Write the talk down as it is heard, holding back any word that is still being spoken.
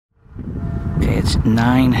It's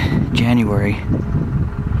 9 January.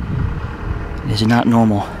 This is not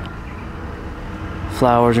normal.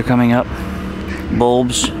 Flowers are coming up,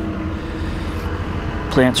 bulbs.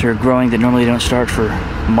 Plants are growing that normally don't start for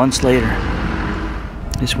months later.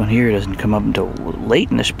 This one here doesn't come up until late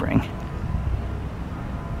in the spring.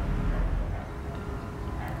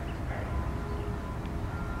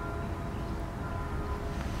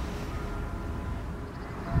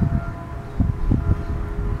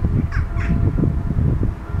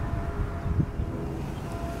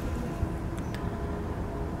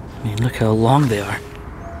 I mean, look how long they are.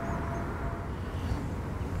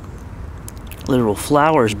 Literal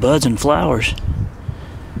flowers, buds and flowers.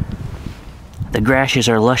 The grasses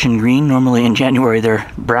are lush and green. Normally in January they're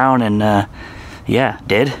brown and, yeah,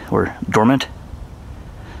 dead or dormant.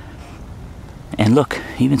 And look,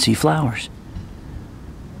 you even see flowers.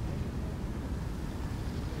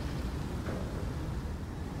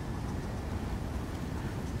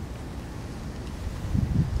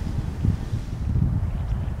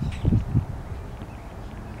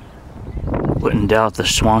 Wouldn't doubt the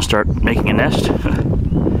swans start making a nest.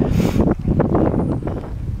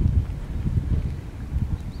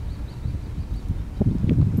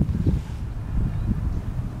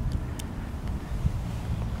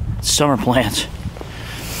 Summer plants.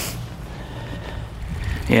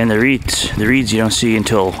 Yeah, and the reeds you don't see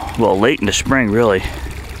until, well, late in the spring, really.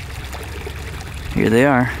 Here they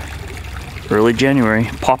are, early January,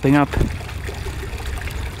 popping up.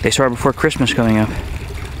 They start before Christmas coming up.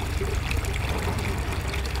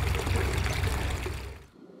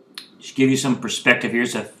 Just give you some perspective.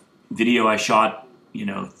 Here's a video I shot,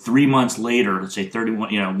 3 months later. Let's say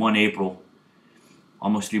 1 April,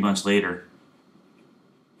 almost 3 months later,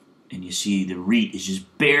 and you see the reed is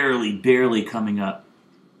just barely coming up.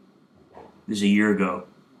 This is a year ago,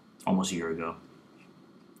 almost a year ago.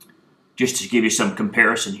 Just to give you some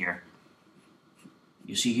comparison here,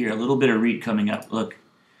 you see here a little bit of reed coming up. Look,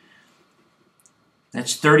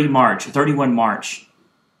 that's 31 March,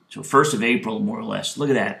 so 1st of April, more or less. Look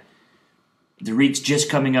at that. The reed's just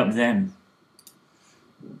coming up then.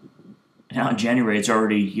 Now in January, it's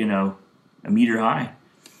already, a meter high,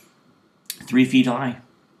 3 feet high.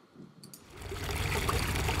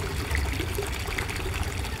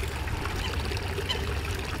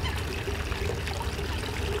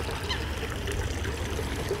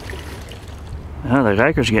 Oh, the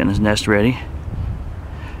geiger's getting his nest ready.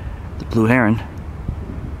 The blue heron.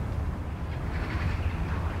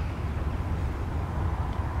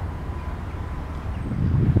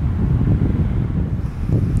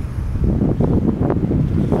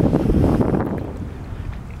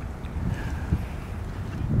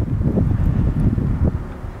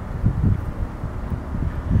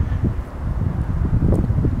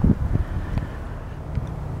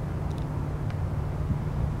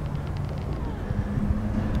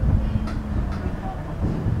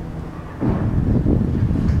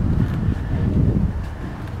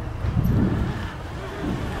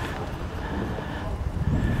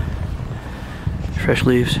 Fresh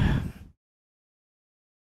leaves.